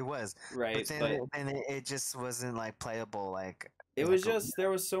play. It was right, but it just wasn't like playable. Like it was just there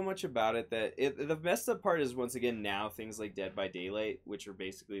was so much about it that the messed up part is, once again, now things like Dead by Daylight, which are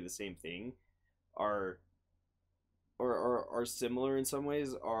basically the same thing, are similar in some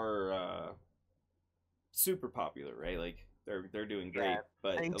ways, are super popular, right? Like they're doing great,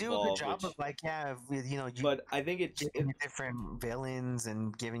 but they do Evolve, a good job of like but I think it's giving you different villains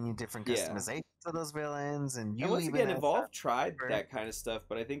and giving you different customizations of those villains, and once again, Evolve tried that kind of stuff,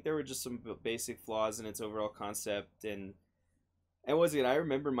 but I think there were just some basic flaws in its overall concept. And once again, I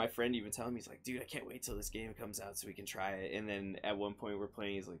remember my friend even telling me, he's like, dude, I can't wait till this game comes out so we can try it. And then at one point we're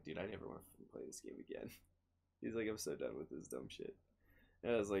playing, he's like, dude, I never want to play this game again. He's like, I'm so done with this dumb shit.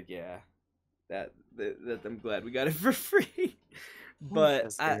 And I was like, yeah, that I'm glad we got it for free.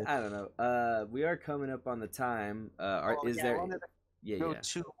 But I don't know. We are coming up on the time.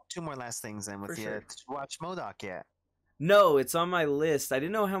 Two more last things then with you. Sure. Did you watch MODOK yet? No, it's on my list. I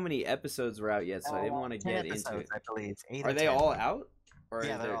didn't know how many episodes were out yet, so I didn't want to get into it. I believe. Are they all out? Or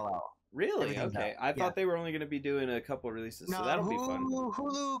yeah, they're all out. Really? Okay. I thought they were only going to be doing a couple releases, so that'll be fun.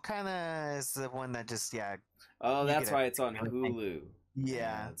 Hulu kind of is the one that just Oh, that's why it's on Hulu.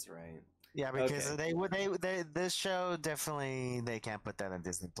 Yeah, that's right. Yeah, because they this show definitely they can't put that on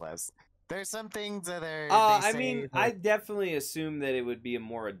Disney Plus. There's some things that are. I definitely assume that it would be a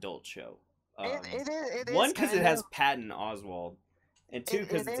more adult show. It is one, because it has Patton Oswalt, and two,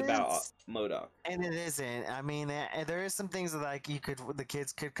 because it's about MODOK. And it isn't. I mean, there is some things that like the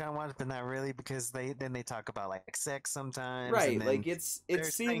kids could kind of watch, but not really, because they talk about like sex sometimes. Right, like it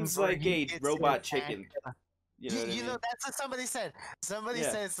seems like a robot chicken. You know that's what somebody said. Somebody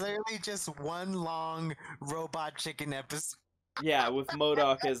said it's literally just one long robot chicken episode. Yeah, with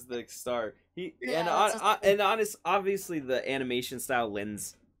MODOK as the star. Obviously the animation style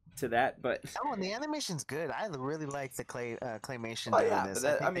lends to that, but and the animation's good. I really like the claymation. Oh yeah,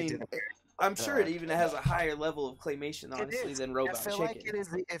 but I'm sure it even has a higher level of claymation, honestly, than Robot Chicken.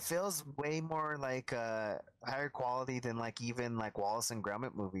 Like it feels way more like higher quality than like even like Wallace and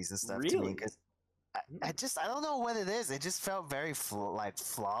Gromit movies and stuff. Really? To me, I don't know what it is. It just felt very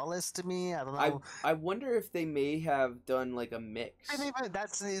flawless to me. I don't know. I wonder if they may have done like a mix.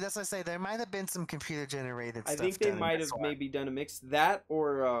 That's what I say. There might have been some computer generated stuff. I think they might have maybe done a mix. That,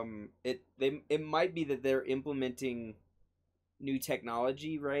 or it might be that they're implementing new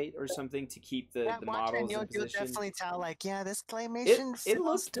technology, right, or something, to keep the models in position. You'll definitely tell, like, this claymation. It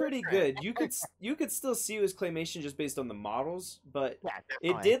looks pretty good. You could still see it was claymation just based on the models, but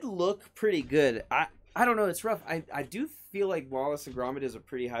it did look pretty good. I don't know. It's rough. I do feel like Wallace and Gromit is a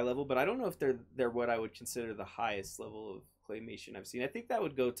pretty high level, but I don't know if they're what I would consider the highest level of claymation I've seen. I think that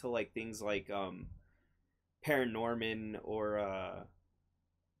would go to like things like Paranorman or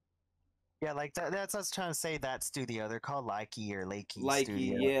yeah, like that's what I was trying to say. That studio, they're called Likey or Lakey.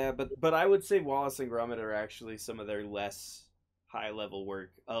 Studio. Yeah, but I would say Wallace and Gromit are actually some of their less high level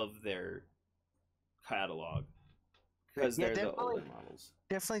work of their catalog because Yeah, they're the definitely. older models.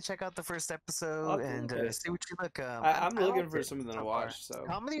 Definitely check out the first I'll episode have to and look at it. see what you look. I'm I looking liked for it something to so far. watch. So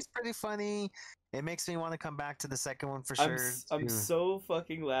Comedy's pretty funny. It makes me want to come back to the second one for I'm sure. I'm so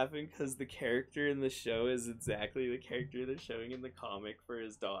fucking laughing because the character in the show is exactly the character they're showing in the comic for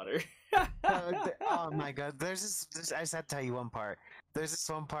his daughter. Oh my god, I just had to tell you one part. There's this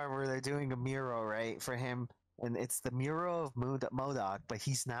one part where they're doing a mural, right, for him, and it's the mural of MODOK, but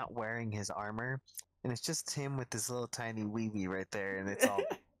he's not wearing his armor, and it's just him with this little tiny weeby right there, and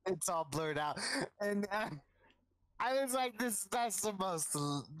it's all blurred out, and I was like, that's the most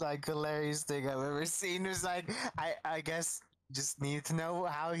like hilarious thing I've ever seen. It's like I guess just need to know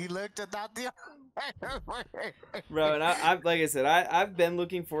how he looked without the Bro, and I've like I said, I've been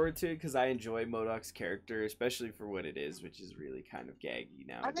looking forward to it because I enjoy MODOK's character, especially for what it is, which is really kind of gaggy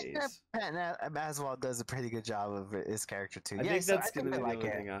I think nowadays. that Maswell does a pretty good job of his character too. I Yeah, think so that's I think gonna I be the like only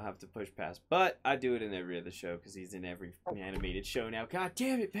it. thing I'll have to push past. But I do it in every other show because he's in every animated show now. God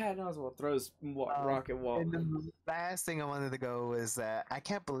damn it, Patton Oswalt throws rocket wall. And the last thing I wanted to go was that I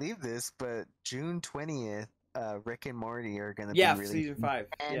can't believe this, but June 20th, Rick and Morty are gonna be releasing season 5.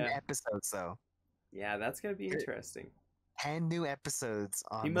 10 episodes though. Yeah, that's gonna be interesting. 10 new episodes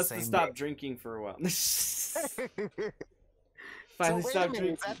on He the must same have stopped day. drinking for a while. So Finally wait a stopped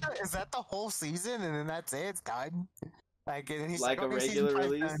minute, drinking. is that the whole season and then that's it? It's done? Like, and he's Like like, a okay, season regular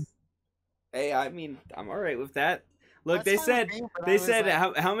 5's release. done. Hey, I mean, I'm all right with that. Look, That's fine with me, but I was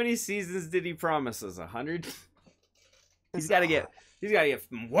like, how many seasons did he promise us? 100. He's got to get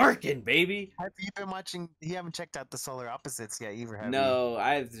working, baby. have you been watching? You haven't checked out the Solar Opposites yet, either, have you? No,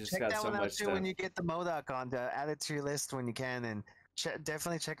 I've just Check got that so one out much too stuff. when you get the MODOK on. Add it to your list when you can, and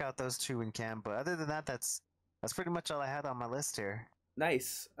definitely check out those two when you can. But other than that, that's pretty much all I had on my list here.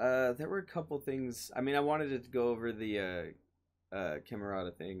 Nice. There were a couple things. I mean, I wanted to go over the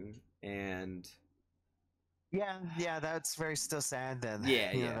Camerata thing, and Yeah, that's very still sad. Then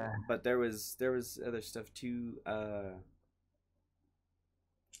yeah. But there was other stuff too.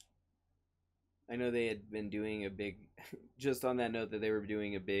 I know they had been doing a big, just on that note, that they were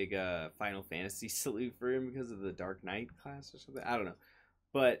doing a big Final Fantasy salute for him because of the Dark Knight class or something. I don't know.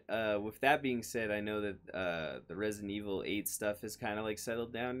 But with that being said, I know that the Resident Evil 8 stuff has kind of like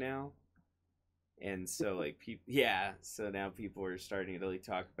settled down now. And so like people, yeah, so now people are starting to like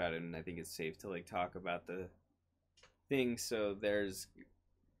talk about it, and I think it's safe to like talk about the thing. So there's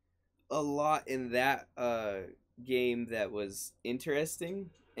a lot in that game that was interesting,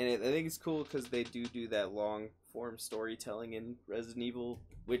 and I think it's cool because they do that long form storytelling in Resident Evil,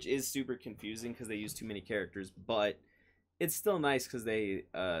 which is super confusing because they use too many characters, but it's still nice because they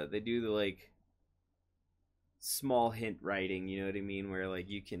do the like small hint writing, you know what I mean, where like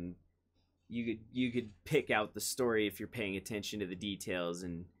you could pick out the story if you're paying attention to the details,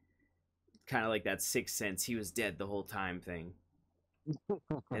 and kind of like that Sixth Sense, he was dead the whole time thing.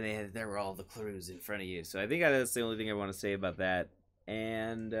 And there were all the clues in front of you. So I think that's the only thing I want to say about that.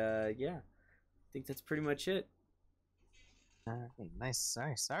 And yeah, I think that's pretty much it. Nice.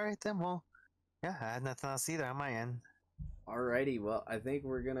 Sorry then. Well, yeah, I had nothing else either on my end. Alrighty, well, I think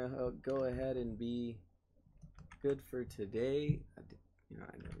we're gonna go ahead and be good for today. I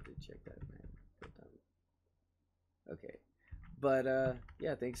never did check that, man. Okay. But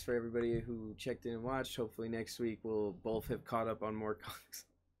yeah, thanks for everybody who checked in and watched. Hopefully next week we'll both have caught up on more comics.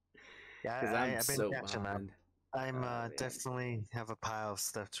 Yeah, I've been so catching up. I'm definitely have a pile of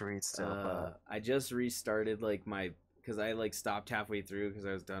stuff to read still. I just restarted like because I like stopped halfway through because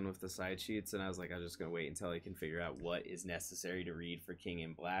I was done with the side sheets, and I was like, I'm just gonna wait until I can figure out what is necessary to read for King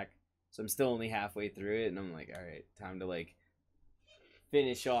in Black. So I'm still only halfway through it, and I'm like, all right, time to like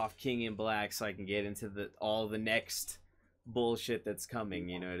finish off King in Black so I can get into all the next bullshit that's coming.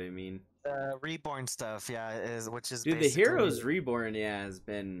 You know what I mean? Reborn stuff, yeah, which is dude, the Heroes Reborn, yeah, has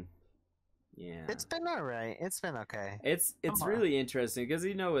been. Yeah, it's been alright. It's been okay. It's really interesting because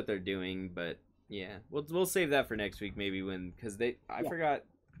you know what they're doing, but yeah, we'll save that for next week maybe because I forgot.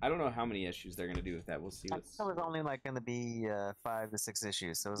 I don't know how many issues they're gonna do with that. We'll see. It was only like gonna be 5 to 6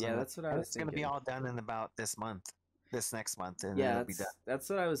 issues. So that's what I was thinking. It's gonna be all done in about this next month, and yeah, it'll be done. That's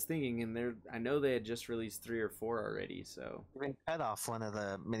what I was thinking. And I know they had just released 3 or 4 already. So they cut off one of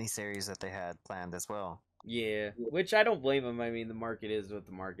the miniseries that they had planned as well. Yeah, which I don't blame them. I mean, the market is what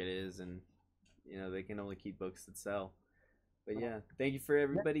the market is, and they can only keep books that sell. But yeah, thank you for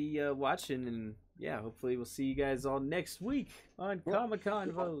everybody watching, and yeah, hopefully we'll see you guys all next week on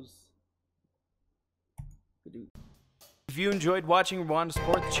Comiconvos. If you enjoyed watching or want to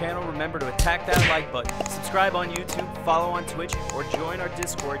support the channel, remember to attack that like button, subscribe on YouTube, follow on Twitch, or join our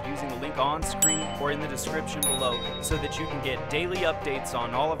Discord using the link on screen or in the description below so that you can get daily updates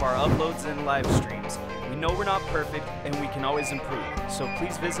on all of our uploads and live streams. We know we're not perfect and we can always improve, so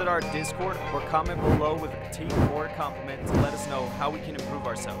please visit our Discord or comment below with a critique or a compliment to let us know how we can improve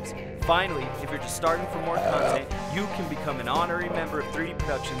ourselves. Finally, if you're just starting for more content, you can become an honorary member of 3D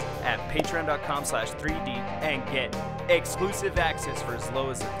Productions at patreon.com/3D and get exclusive access for as low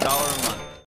as $1 a month.